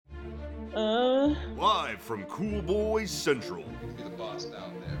Live from Cool Boys Central. You're the boss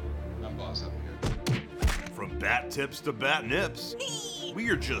down there. I'm boss up here. From bat tips to bat nips, we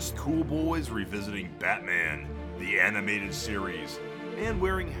are just cool boys revisiting Batman, the animated series, and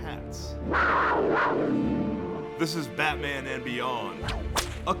wearing hats. This is Batman and Beyond,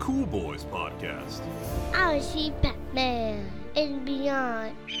 a Cool Boys podcast. I see Batman and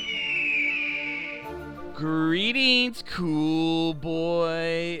Beyond. Greetings, cool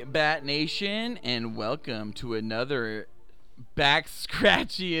boy Bat Nation, and welcome to another back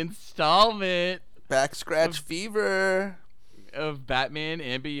scratchy installment Back Scratch Fever of Batman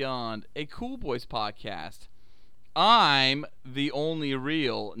and Beyond, a Cool Boys podcast. I'm the only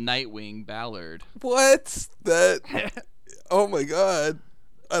real Nightwing Ballard. What? That? Oh my god!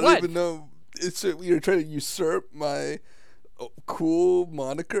 I don't What? even know. You're trying to usurp my cool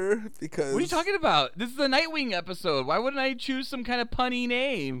moniker because. What are you talking about? This is a Nightwing episode. Why wouldn't I choose some kind of punny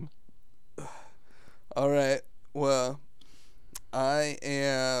name? All right. Well, I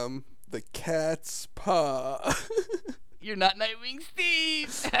am the cat's paw. You're not Nightwing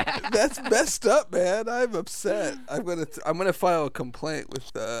Steve. That's messed up, man. I'm upset. I'm gonna file a complaint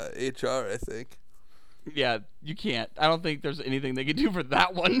with HR. I think. Yeah, you can't. I don't think there's anything they can do for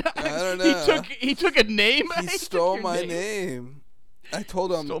that one. I don't know. He took a name. He stole my name. I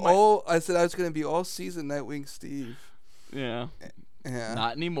told him I said I was gonna be all season Nightwing Steve. Yeah. Yeah.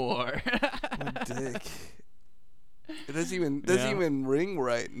 Not anymore. What a dick. It doesn't even ring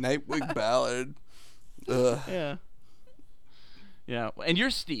right. Nightwing Ballard. Ugh. Yeah. Yeah. And you're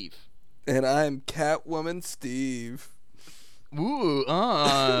Steve. And I'm Catwoman Steve. Ooh,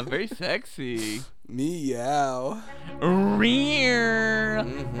 very sexy. Meow. Rear.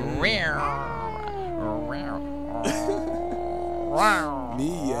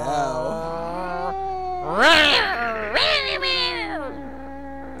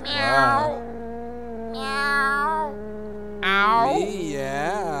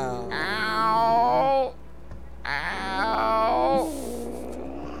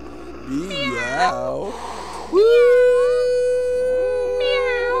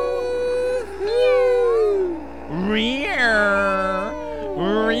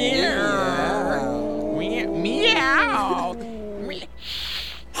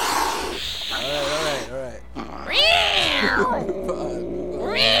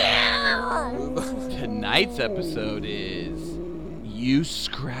 Tonight's episode is You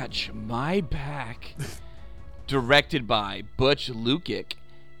Scratch My Back, directed by Butch Lukic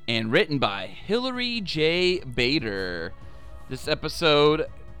and written by Hilary J. Bader. This episode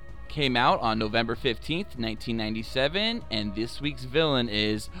came out on November 15th, 1997, and this week's villain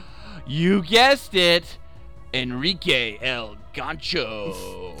is, you guessed it, Enrique El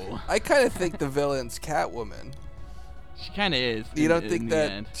Gancho. I kind of think the villain's Catwoman. She kind of is. You don't think in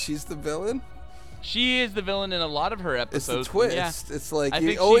that end. she's the villain? She is the villain in a lot of her It's episodes. the twist. Yeah. It's like I you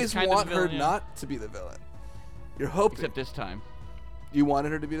think always she's kind of want the her villain, yeah. not to be the villain. You're hoping. Except this time. You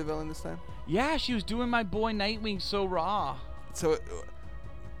wanted her to be the villain this time? Yeah, she was doing my boy Nightwing so raw. So,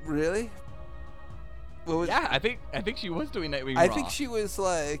 really? What was, Yeah, I think she was doing Nightwing I raw. think she was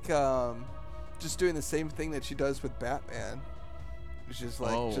like just doing the same thing that she does with Batman. Which is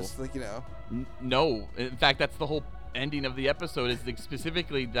like just like, you know. No, in fact, that's the whole ending of the episode. Is like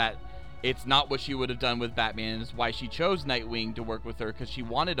specifically that it's not what she would have done with Batman, and it's why she chose Nightwing to work with her, because she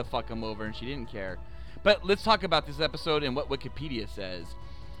wanted to fuck him over and she didn't care. But let's talk about this episode and what Wikipedia says.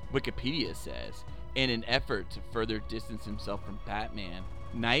 Wikipedia says, in an effort to further distance himself from Batman,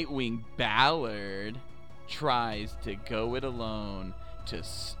 Nightwing Ballard tries to go it alone to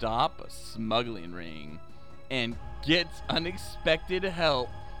stop a smuggling ring and gets unexpected help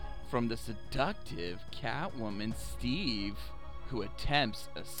from the seductive Catwoman Steve, who attempts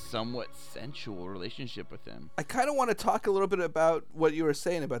a somewhat sensual relationship with him. I kind of want to talk a little bit about what you were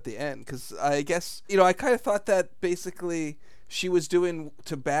saying about the end, because I guess, you know, I kind of thought that basically she was doing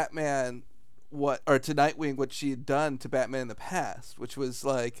to Batman to Nightwing what she had done to Batman in the past, which was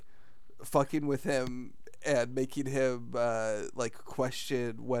like fucking with him and making him like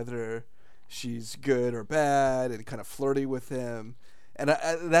question whether she's good or bad, and kind of flirting with him. And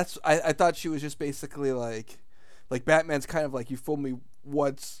I thought she was just basically like Batman's kind of like, you fooled me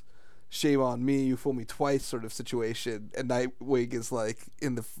once, shame on me, you fooled me twice sort of situation, and Nightwing is like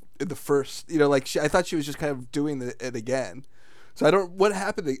in the first, you know, like I thought she was just kind of doing it again. So I don't, what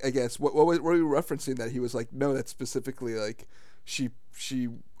happened, I guess, what were you referencing that he was like, no, that's specifically like she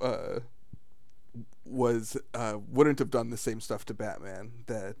was wouldn't have done the same stuff to Batman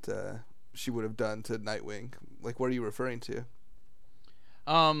that she would have done to Nightwing. Like, what are you referring to?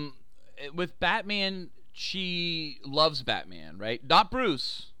 With Batman, she loves Batman, right? Not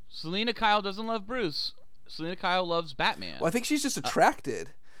Bruce. Selena Kyle doesn't love Bruce. Selena Kyle loves Batman. Well, I think she's just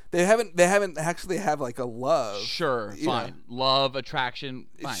attracted. They haven't actually have like a love. Sure, you fine. know. Love, attraction,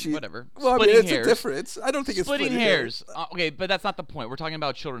 fine, She- whatever. Well, Splitting I mean, it's hairs. a difference. I don't think it's Splitting hairs. Okay, but that's not the point. We're talking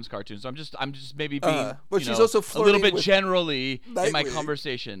about children's cartoons. So I'm just maybe being but you she's know, also a little flirting bit with generally in my Nightwing.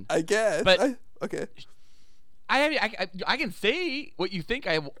 conversation. I guess. But- okay. I can say what you think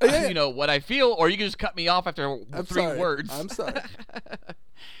yeah. you know what I feel, or you can just cut me off after I'm 3 sorry. words. I'm sorry.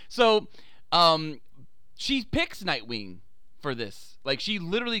 So, she picks Nightwing for this. Like, she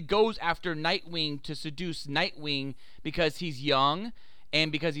literally goes after Nightwing to seduce Nightwing because he's young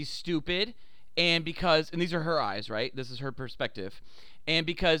and because he's stupid and these are her eyes, right? This is her perspective. And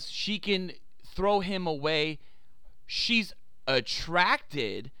because she can throw him away, she's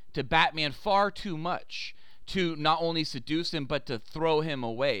attracted to Batman far too much to not only seduce him but to throw him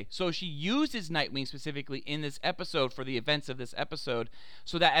away. So she uses Nightwing specifically in this episode for the events of this episode,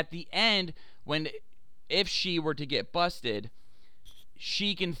 so that at the end, if she were to get busted,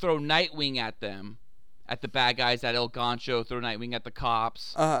 she can throw Nightwing at them, at the bad guys, at El Gancho, throw Nightwing at the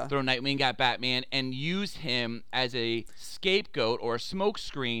cops, throw Nightwing at Batman, and use him as a scapegoat or a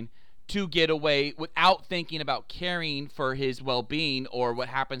smokescreen to get away without thinking about caring for his well-being or what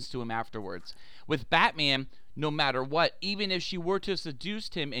happens to him afterwards. With Batman, no matter what, even if she were to have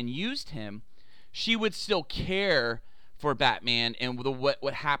seduced him and used him, she would still care for Batman and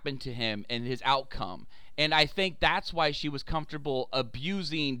what happened to him and his outcome. And I think that's why she was comfortable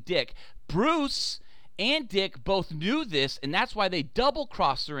abusing Dick. Bruce and Dick both knew this, and that's why they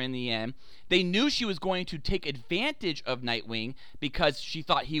double-crossed her in the end. They knew she was going to take advantage of Nightwing because she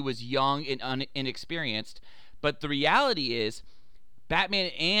thought he was young and inexperienced. But the reality is,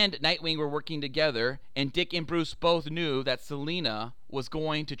 Batman and Nightwing were working together, and Dick and Bruce both knew that Selena was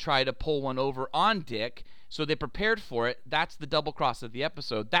going to try to pull one over on Dick, so they prepared for it. That's the double cross of the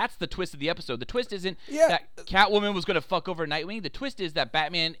episode. That's the twist of the episode. The twist isn't that Catwoman was going to fuck over Nightwing. The twist is that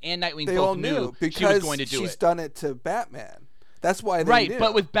Batman and Nightwing They both all knew because she was going to do she's it. done it to Batman. That's why they Right, knew.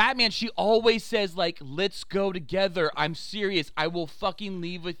 but with Batman, she always says, like, let's go together. I'm serious. I will fucking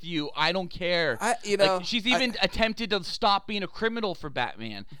leave with you. I don't care. She's even attempted to stop being a criminal for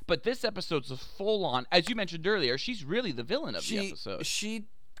Batman. But this episode's a full-on, as you mentioned earlier, she's really the villain of the episode. She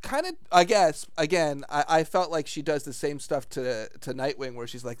kind of, I guess, again, I felt like she does the same stuff to Nightwing, where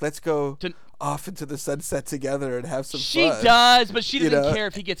she's like, let's go off into the sunset together and have some fun. She does, but she doesn't care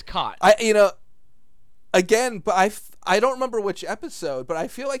if he gets caught. Again, but I don't remember which episode, but I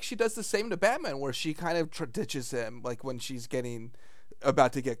feel like she does the same to Batman, where she kind of ditches him, like when she's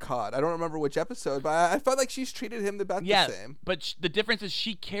about to get caught. I don't remember which episode, but I felt like she's treated him about the same. But the difference is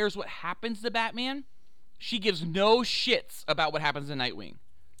she cares what happens to Batman. She gives no shits about what happens to Nightwing.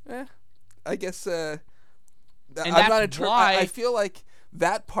 I guess. And that's why I feel like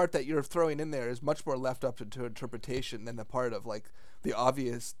that part that you're throwing in there is much more left up to interpretation than the part of like the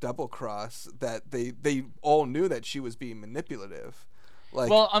obvious double cross that they all knew that she was being manipulative.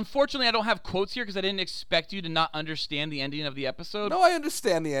 Like, well, unfortunately, I don't have quotes here because I didn't expect you to not understand the ending of the episode. No, I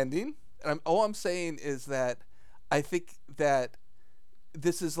understand the ending. All I'm saying is that I think that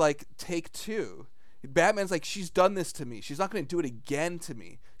this is like take two. Batman's like, she's done this to me. She's not going to do it again to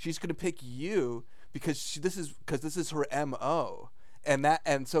me. She's going to pick you because this is her MO.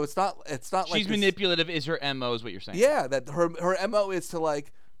 And so it's not like she's manipulative is her MO is what you're saying. Yeah, that her MO is to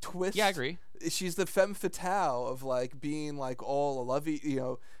like twist. Yeah, I agree. She's the femme fatale of like being like all lovey,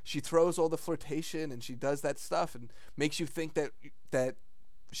 she throws all the flirtation and she does that stuff and makes you think that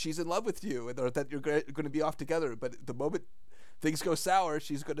she's in love with you or that you're going to be off together, but the moment things go sour,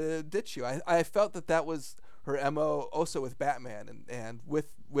 she's going to ditch you. I felt that was her MO also with Batman and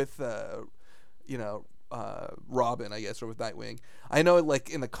with Robin, I guess, or with Nightwing. I know, like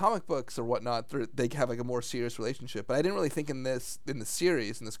in the comic books or whatnot, they have like a more serious relationship, but I didn't really think in the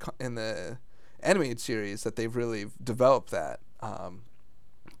series, in the animated series, that they've really developed that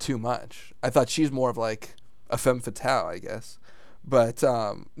too much. I thought she's more of like a femme fatale, I guess. But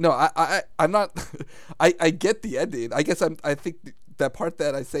no, I'm not. I get the ending. I guess I think that part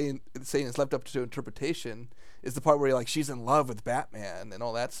that I saying is left up to interpretation is the part where you're like, she's in love with Batman and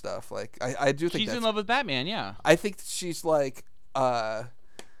all that stuff. Like I do think she's in love with Batman. Yeah, I think she's like.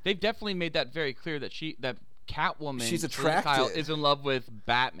 They've definitely made that very clear that Catwoman, she's attracted, Kyle, is in love with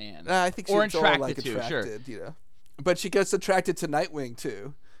Batman. I think she's or all like attracted, attracted, sure. But she gets attracted to Nightwing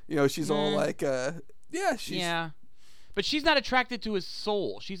too. She's all like, yeah. But she's not attracted to his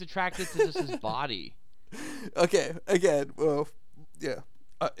soul. She's attracted to just his body. Okay, again, well, yeah,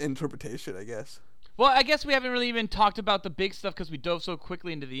 interpretation, I guess. Well, I guess we haven't really even talked about the big stuff because we dove so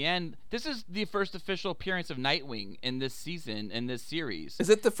quickly into the end. This is the first official appearance of Nightwing in this season, in this series. Is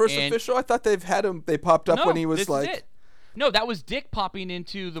it the first official? I thought they've had him. They popped up when he was this like. Is it. No, that was Dick popping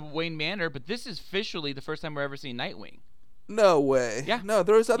into the Wayne Manor, but this is officially the first time we're ever seeing Nightwing. No way. Yeah. No,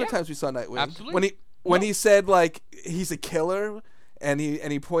 there was other Yeah. times we saw Nightwing. Absolutely. When he said like he's a killer, and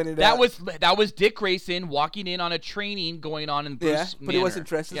he pointed out that was Dick Grayson walking in on a training going on in Bruce but Manor. he wasn't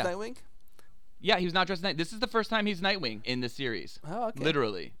dressed as Nightwing. Yeah, he was not dressed as Nightwing. This is the first time he's Nightwing in this series. Oh, okay.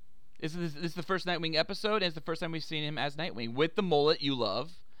 Literally. This is the first Nightwing episode, and it's the first time we've seen him as Nightwing with the mullet you love.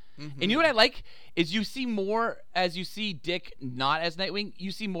 Mm-hmm. And you know what I like is you see more as you see Dick not as Nightwing.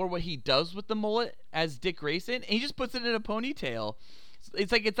 You see more what he does with the mullet as Dick Grayson, and he just puts it in a ponytail.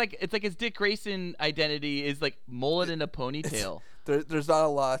 It's like his Dick Grayson identity is like mullet in a ponytail. There's not a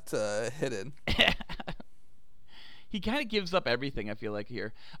lot hidden. He kind of gives up everything, I feel like,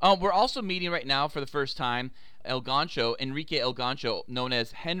 here. We're also meeting right now for the first time Enrique El Gancho, known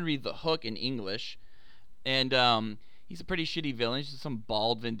as Henry the Hook in English. And he's a pretty shitty villain. He's just some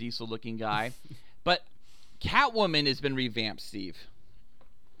bald Vin Diesel-looking guy. But Catwoman has been revamped, Steve.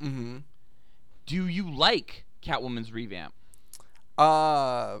 Mm-hmm. Do you like Catwoman's revamp?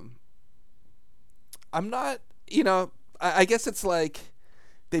 I'm not, I guess it's like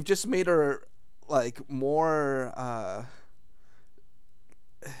they've just made her like more I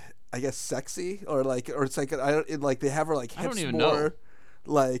guess sexy or it's like they have her like hips don't even more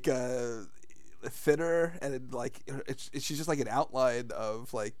know. like thinner and she's just like an outline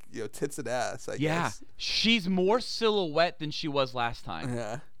of like tits and ass, I guess. She's more silhouette than she was last time.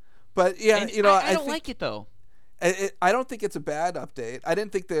 Yeah. But yeah, And I don't like it though. I don't think it's a bad update. I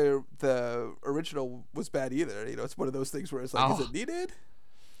didn't think the original was bad either. It's one of those things where it's like, is it needed?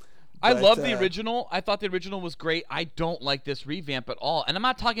 I love the original. I thought the original was great. I don't like this revamp at all. And I'm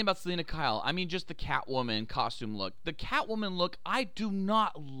not talking about Selena Kyle. I mean just the Catwoman costume look. The Catwoman look, I do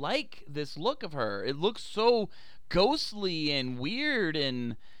not like this look of her. It looks so ghostly and weird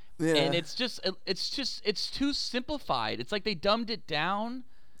and it's too simplified. It's like they dumbed it down.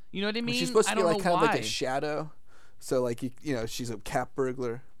 You know what I mean? She's supposed to be like kind why. of like a shadow. So like she's a cat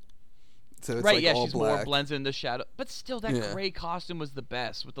burglar. So it's right, like yeah, all she's black. more blends in the shadow. But still, that gray costume was the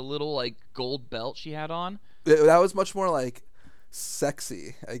best with the little like gold belt she had on. That was much more like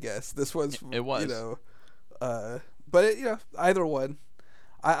sexy, I guess. This was it was. But either one.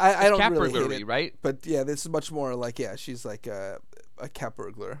 I don't cat really burglary, hate it, right? But yeah, this is much more like she's like a cat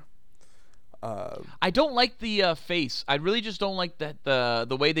burglar. I don't like the face. I really just don't like that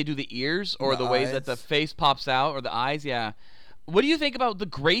the way they do the ears or the way that the face pops out or the eyes. Yeah. What do you think about the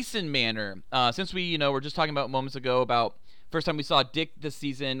Grayson Manor? Since we were just talking about moments ago about first time we saw Dick this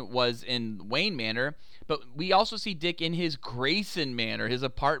season was in Wayne Manor, but we also see Dick in his Grayson Manor, his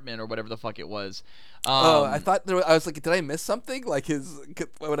apartment or whatever the fuck it was. I thought I was like, did I miss something? Like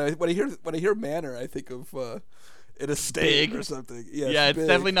when I hear Manor, I think of an estate or something. Yeah, it's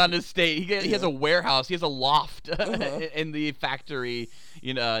definitely not an estate. He has a warehouse. He has a loft in the factory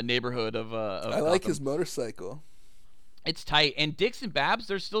neighborhood of I like Gotham. his motorcycle. It's tight. And Dix and Babs,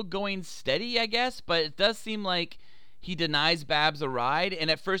 they're still going steady, I guess, but it does seem like he denies Babs a ride. And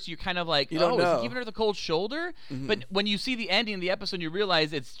at first you're kind of like, you don't know. Is he giving her the cold shoulder? Mm-hmm. But when you see the ending of the episode, you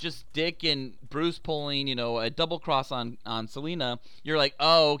realize it's just Dick and Bruce pulling, a double cross on Selena. You're like,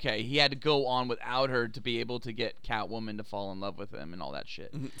 oh, okay. He had to go on without her to be able to get Catwoman to fall in love with him and all that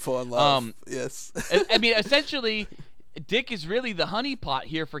shit. Fall in love. Yes. I mean, essentially, Dick is really the honeypot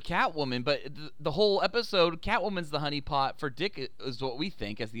here for Catwoman, but the whole episode, Catwoman's the honeypot for Dick is what we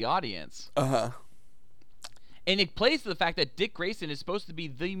think as the audience. Uh-huh. And it plays to the fact that Dick Grayson is supposed to be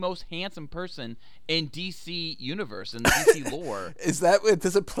the most handsome person in DC universe, in the DC lore.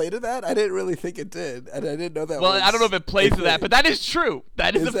 Does it play to that? I didn't really think it did, and I didn't know that. Well, I don't know if it plays to that, but that is true.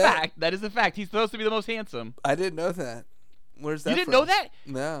 That is a that? fact. That is a fact. He's supposed to be the most handsome. I didn't know that. Where's that? You didn't from? know that?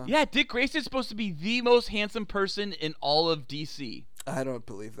 No. Yeah, Dick Grayson is supposed to be the most handsome person in all of DC. I don't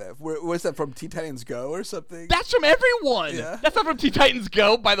believe that. Where's that from? Teen Titans Go or something? That's from everyone. Yeah. That's not from Teen Titans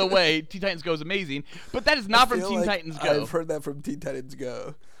Go, by the way. Teen Titans Go is amazing, but that is not from Teen Titans Go. I've heard that from Teen Titans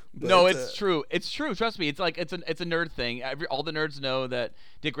Go. But, no, it's true. It's true. Trust me. It's like it's a nerd thing. All the nerds know that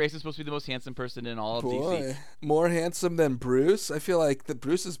Dick Grayson is supposed to be the most handsome person in all of DC. More handsome than Bruce. I feel like the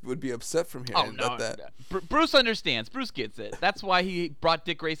Bruces would be upset from hearing about that. Bruce understands. Bruce gets it. That's why he brought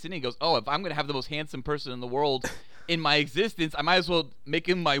Dick Grayson in. He goes, "Oh, if I'm gonna have the most handsome person in the world in my existence, I might as well make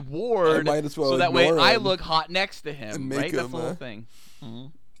him my ward. I might as well so that way ignore I him look hot next to him. and make Right? That's him, the whole thing. Mm-hmm.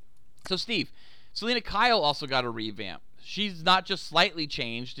 So Steve, Selena Kyle also got a revamp. She's not just slightly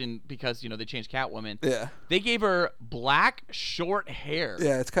changed because they changed Catwoman. Yeah. They gave her black short hair.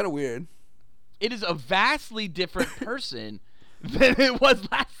 Yeah, it's kind of weird. it is a vastly different person than it was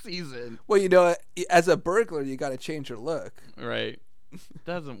last season. Well, as a burglar, you got to change your look. Right.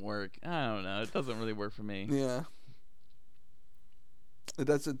 Doesn't work. I don't know. It doesn't really work for me. Yeah. It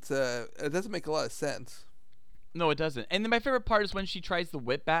doesn't. It doesn't make a lot of sense. No, it doesn't. And then my favorite part is when she tries to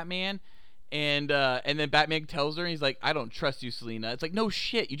whip Batman, and then Batman tells her, and he's like, "I don't trust you, Selina." It's like, no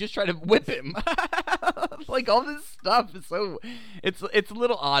shit, you just try to whip him. Like all this stuff is it's a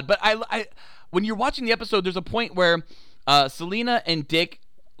little odd. But I when you're watching the episode, there's a point where Selina and Dick,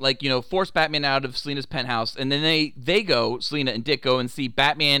 like, force Batman out of Selina's penthouse, and then Selina and Dick go and see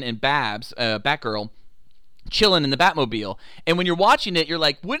Batman and Babs, Batgirl, chilling in the Batmobile. And when you're watching it, you're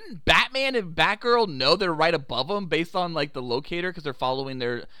like, wouldn't Batman and Batgirl know they're right above them based on like the locator, because they're following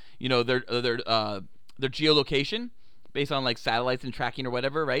their geolocation based on like satellites and tracking or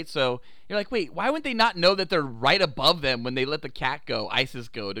whatever, right? So you're like, wait, why wouldn't they not know that they're right above them when they let the cat go, Isis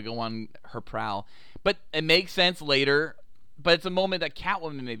go, to go on her prowl? But it makes sense later. But it's a moment that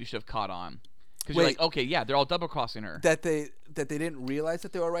Catwoman maybe should have caught on, because you're like, okay, yeah, they're all double crossing her. That they didn't realize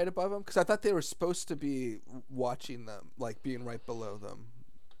that they were right above them, because I thought they were supposed to be watching them, like being right below them,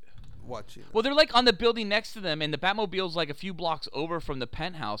 watching them. Well, they're like on the building next to them, and the Batmobile's like a few blocks over from the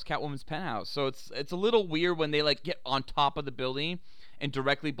penthouse, Catwoman's penthouse. So it's a little weird when they like get on top of the building, and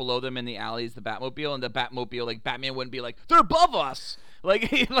directly below them in the alley is the Batmobile, and the Batmobile, like Batman wouldn't be like, they're above us.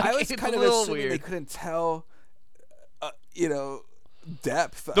 Like I was it's kind a of little assuming weird. they couldn't tell,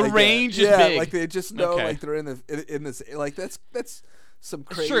 depth. The range is big. Like they just know, Okay. like they're in this. Like that's some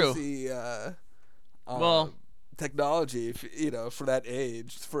It's true. crazy. Well, technology, for that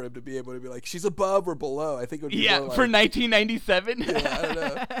age, for him to be able to be like, she's above or below. I think it would be yeah, more for like, 1997. Yeah, I don't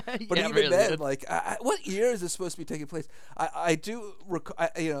know. But Yeah, even really, then, it's- like, what year is this supposed to be taking place? I do,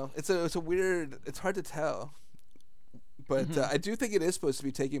 it's a weird. It's hard to tell, but I do think it is supposed to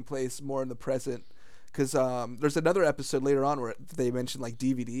be taking place more in the present, because there's another episode later on where they mention like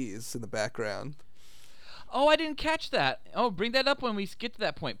DVDs in the background. Oh, I didn't catch that. Oh, bring that up when we get to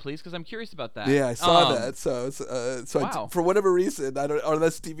that point, please, because I'm curious about that. Yeah, I saw that. So Wow. for whatever reason, I don't.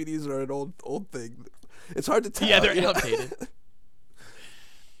 Unless DVDs are an old thing, it's hard to tell. Yeah, they're outdated.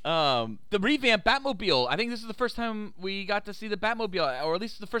 The revamped Batmobile. I think this is the first time we got to see the Batmobile, or at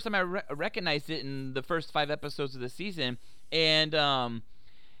least the first time I recognized it in the first 5 episodes of the season. And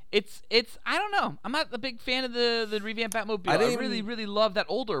it's I don't know. I'm not a big fan of the revamped Batmobile. I really love that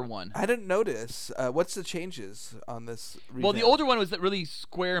older one. I didn't notice. What's the changes on this? Well, the revamp? older one was that really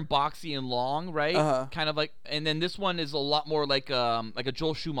square and boxy and long, right? Uh-huh. Kind of like, and then this one is a lot more like a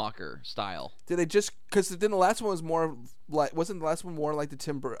Joel Schumacher style. Did they just because then the last one was more like wasn't the last one more like the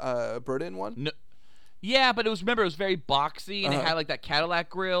Tim Burton one? No, yeah, but it was very boxy, and it Uh-huh. had like that Cadillac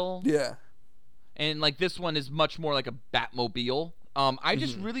grill. Yeah. And like this one is much more like a Batmobile. I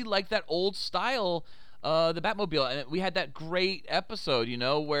just really like that old style, the Batmobile. And we had that great episode,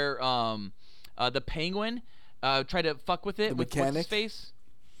 where the Penguin tried to fuck with it The with what's mechanic? his face,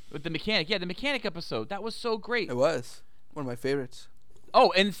 with the mechanic. Yeah, the mechanic episode. That was so great. It was one of my favorites.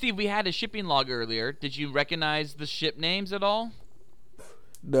 Oh, and Steve, we had a shipping log earlier. Did you recognize the ship names at all?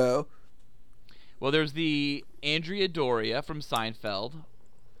 No. Well, there's the Andrea Doria from Seinfeld.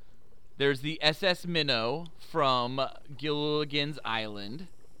 There's the SS Minnow from Gilligan's Island.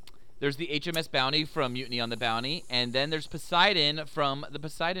 There's the HMS Bounty from Mutiny on the Bounty. And then there's Poseidon from the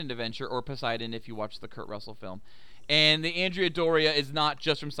Poseidon Adventure, or Poseidon if you watch the Kurt Russell film. And the Andrea Doria is not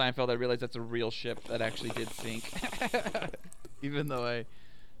just from Seinfeld. I realize that's a real ship that actually did sink. Even though I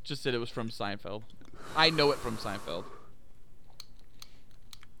just said it was from Seinfeld. I know it from Seinfeld.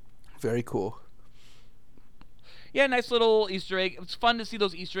 Very cool. Yeah, nice little Easter egg. It's fun to see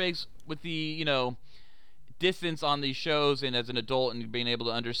those Easter eggs with the, distance on these shows and as an adult and being able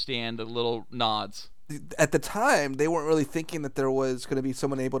to understand the little nods. At the time, they weren't really thinking that there was going to be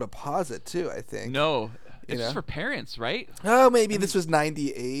someone able to pause it too. I think. No, it's You just know? for parents, right? Oh, maybe this was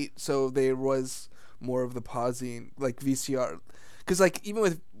 '98, so there was more of the pausing, like VCR, because like even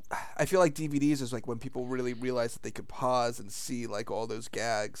with, I feel like DVDs is like when people really realized that they could pause and see like all those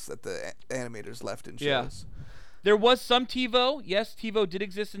gags that the animators left in shows. Yeah. There was some TiVo. Yes, TiVo did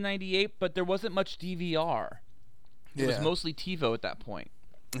exist in '98, but there wasn't much DVR. It was mostly TiVo at that point.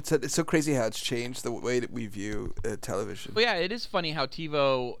 It's so crazy how it's changed the way that we view television. But yeah, it is funny how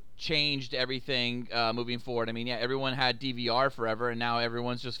TiVo changed everything moving forward. I mean, yeah, everyone had DVR forever, and now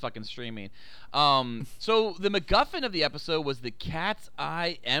everyone's just fucking streaming. So the MacGuffin of the episode was the Cat's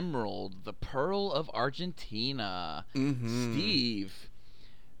Eye Emerald, the Pearl of Argentina. Mm-hmm. Steve,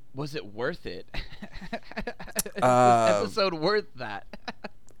 was it worth it? Is this episode worth that?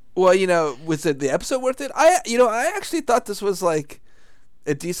 Well, was it the episode worth it? I actually thought this was like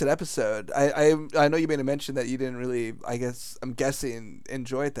a decent episode. I know you made a mention that you didn't really, I'm guessing,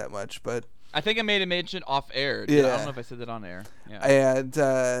 enjoy it that much, but I think I made a mention off air. Yeah. I don't know if I said that on air. Yeah. and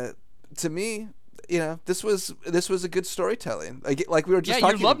to me, this was a good storytelling. Like we were just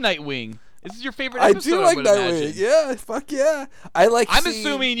talking. You love Nightwing. This is your favorite I episode. do like would Nightwing. imagine. Yeah, fuck yeah. I'm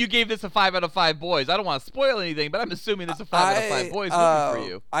assuming you gave this a 5 out of 5 boys. I don't want to spoil anything, but I'm assuming this is a 5 out of 5 boys movie for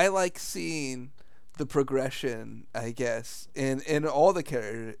you. I like seeing the progression, I guess, in all the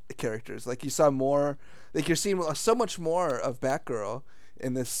characters. Like you saw more, like you're seeing so much more of Batgirl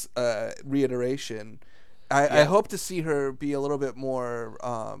in this reiteration. I hope to see her be a little bit more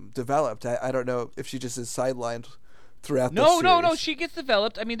developed. I don't know if she just is sidelined throughout the series. No, she gets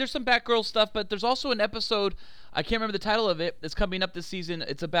developed. I mean, there's some Batgirl stuff, but there's also an episode, I can't remember the title of it, that's coming up this season.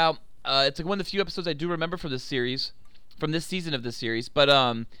 It's about, it's like one of the few episodes I do remember from this season of this series, but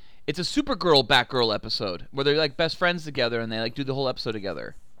it's a Supergirl Batgirl episode where they're like best friends together and they like do the whole episode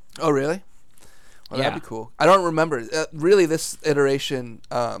together. Oh, really? Well, Yeah. that'd be cool. I don't remember. Really, this iteration,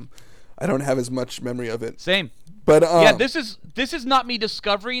 I don't have as much memory of it. Same. But Yeah, this is not me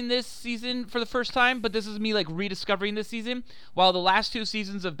discovering this season for the first time, but this is me like rediscovering this season. While the last 2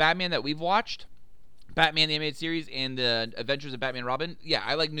 seasons of Batman that we've watched, Batman the Animated Series and the Adventures of Batman and Robin, yeah,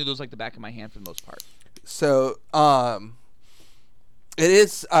 I like knew those like the back of my hand for the most part. So, it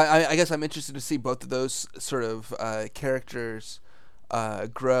is. I guess I'm interested to see both of those sort of characters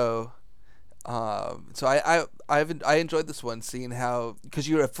grow. So I enjoyed this one, seeing how, because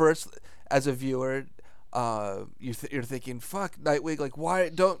you're at first as a viewer, you're thinking, fuck Nightwing, like why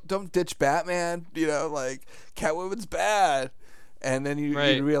don't ditch Batman, like Catwoman's bad, and then you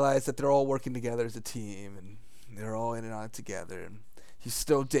realize that they're all working together as a team and they're all in and on together, and he's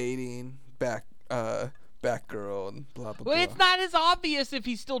still dating Batgirl and blah blah blah. Well, it's not as obvious if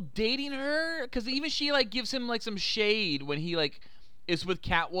he's still dating her, because even she like gives him like some shade when he like is with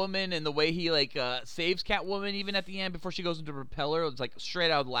Catwoman, and the way he like saves Catwoman even at the end before she goes into Repeller. It's like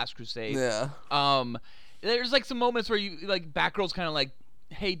straight out of The Last Crusade. Yeah. There's like some moments where you like Batgirl's kind of like,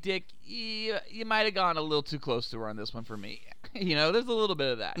 hey Dick, you might have gone a little too close to her on this one for me. There's a little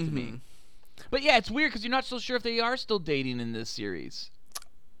bit of that to me. But yeah, it's weird because you're not so sure if they are still dating in this series.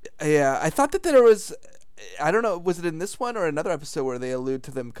 Yeah, I thought that there was, I don't know, was it in this one or another episode where they allude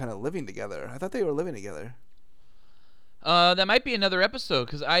to them kind of living together? I thought they were living together. That might be another episode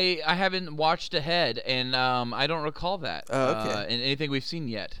because I haven't watched ahead and I don't recall that. Oh, okay. In anything we've seen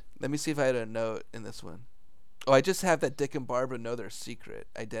yet. Let me see if I had a note in this one. Oh, I just have that Dick and Barbara know their secret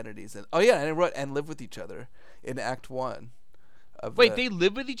identities, and and I wrote and live with each other in Act 1. Wait, they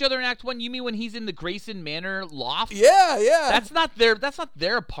live with each other in Act 1? You mean when he's in the Grayson Manor loft? Yeah. That's not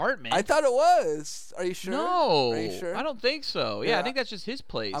their apartment. I thought it was. Are you sure? No. Are you sure? I don't think so. Yeah, I think that's just his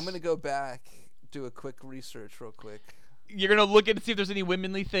place. I'm gonna go back, do a quick research real quick. You're gonna look and see if there's any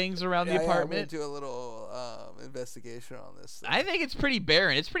womanly things around the apartment. I'm gonna do a little investigation on this thing. I think it's pretty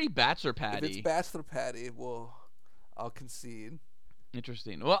barren. It's pretty bachelor patty. If it's bachelor patty, I'll concede.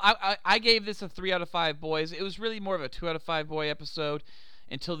 Interesting. Well, I gave this a 3 out of 5 boys. It was really more of a 2 out of 5 boy episode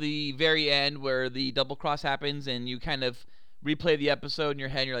until the very end where the double cross happens and you kind of replay the episode in your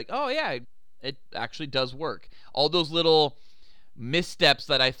head and you're like, oh yeah, it actually does work. All those little missteps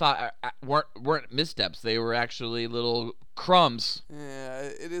that I thought weren't missteps. They were actually little crumbs. Yeah,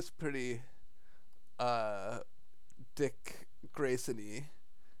 it is pretty Dick Grayson-y.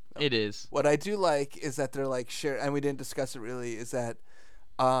 It is. What I do like is that they're like and we didn't discuss it really, is that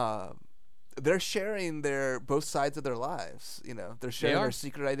they're sharing both sides of their lives. They're sharing their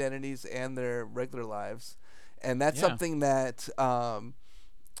secret identities and their regular lives, and that's something that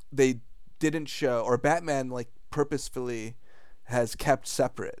they didn't show, or Batman like purposefully has kept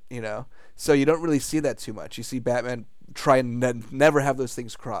separate. So you don't really see that too much. You see Batman try and never have those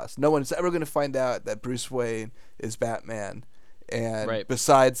things cross. No one's ever going to find out that Bruce Wayne is Batman. And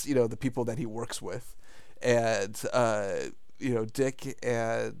besides, the people that he works with, and Dick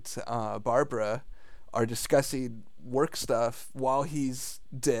and Barbara are discussing work stuff while he's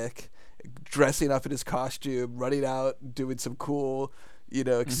Dick, dressing up in his costume, running out, doing some cool,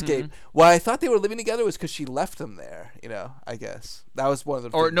 escape. Why I thought they were living together was because she left him there. I guess that was one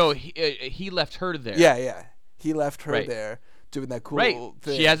of the. Or things. no, he left her there. Yeah, he left her there. Doing that cool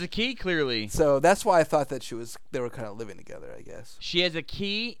thing. She has a key, clearly. So that's why I thought that they were kind of living together, I guess. She has a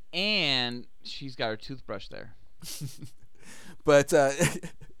key, and she's got her toothbrush there. But so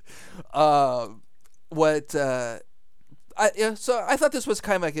I thought this was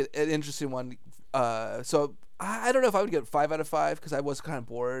kind of like an interesting one. So I don't know if I would get 5 out of 5 because I was kind of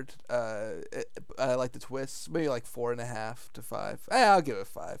bored. I like the twists, maybe like 4.5 to 5. I'll give it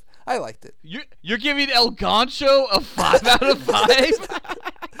 5. I liked it. You're giving El Gancho a 5 out of 5?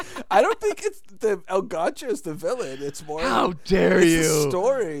 I don't think it's the El Gancho is the villain. It's more. How dare it's you? The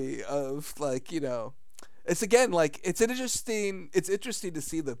story of like it's again like it's interesting to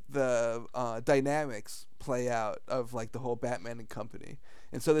see the dynamics play out of like the whole Batman and company.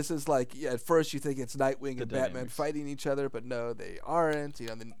 And so this is like, at first you think it's Nightwing and Batman fighting each other, but no, they aren't.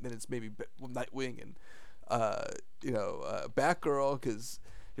 Then it's maybe Nightwing and Batgirl, because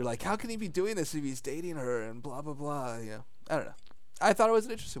you're like, how can he be doing this if he's dating her and blah blah blah. I don't know. I thought it was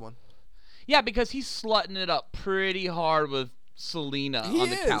an interesting one. Yeah, because he's slutting it up pretty hard with Selena on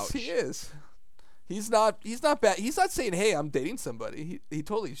the couch. He is. He's not bad. He's not saying, "Hey, I'm dating somebody." He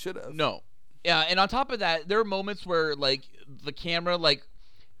totally should have. No. Yeah, and on top of that, there are moments where like the camera like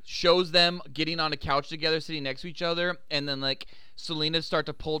shows them getting on a couch together, sitting next to each other, and then like Selena start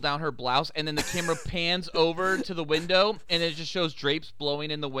to pull down her blouse, and then the camera pans over to the window, and it just shows drapes blowing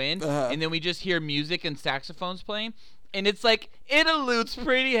in the wind, and then we just hear music and saxophones playing, and it's like it alludes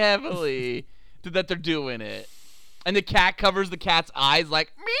pretty heavily to that they're doing it, and the cat covers the cat's eyes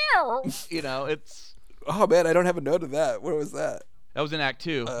like meow. It's. Oh man, I don't have a note of that. Where was that? That was in Act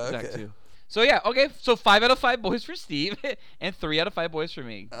 2. Okay. Act 2. So yeah, okay. So 5 out of 5 boys for Steve, and 3 out of 5 boys for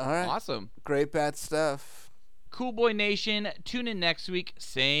me. All right. Awesome. Great bat stuff. Cool Boy Nation, tune in next week.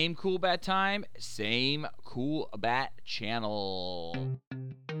 Same Cool Bat time, same Cool Bat channel.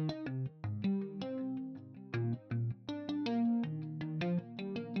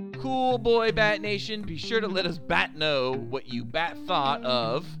 Cool Boy Bat Nation, be sure to let us bat know what you bat thought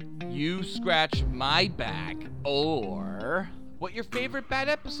of You Scratch My Back, or what your favorite Bat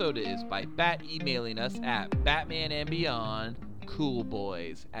episode is by bat emailing us at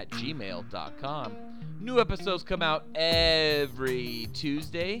batmanandbeyondcoolboys@gmail.com. New episodes come out every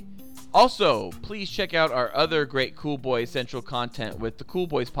Tuesday. Also, please check out our other great Cool Boys Central content with the Cool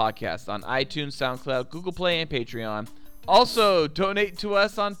Boys podcast on iTunes, SoundCloud, Google Play, and Patreon. Also, donate to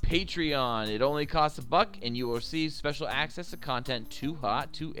us on Patreon. It only costs $1, and you will receive special access to content too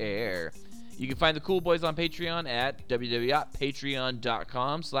hot to air. You can find the Cool Boys on Patreon at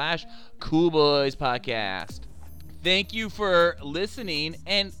www.patreon.com/coolboyspodcast. Thank you for listening,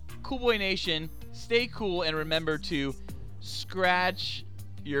 and Cool Boy Nation, stay cool and remember to scratch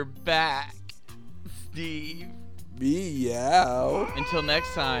your back, Steve. Meow. Until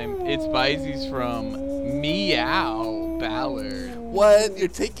next time, it's Bizees from Meow Ballard. What? You're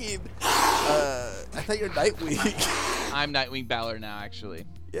taking... I thought you're Nightwing. I'm Nightwing Ballard now, actually.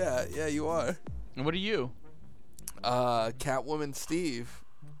 Yeah, you are. And what are you? Catwoman Steve.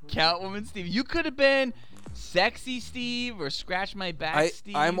 Catwoman Steve. You could have been Sexy Steve or Scratch My Back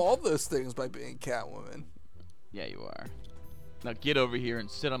Steve. I'm all those things by being Catwoman. Yeah, you are. Now get over here and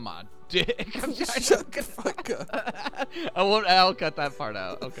sit on my dick. Shut the fuck up. I'll cut that part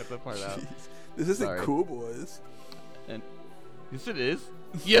out. Jeez. This isn't Sorry. Cool Boys. And yes, it is.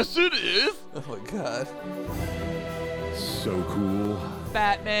 Yes, it is. Oh my god. So cool.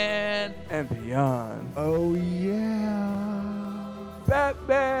 Batman. And beyond. Oh yeah.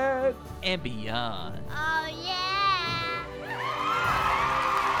 Batman. And beyond. Oh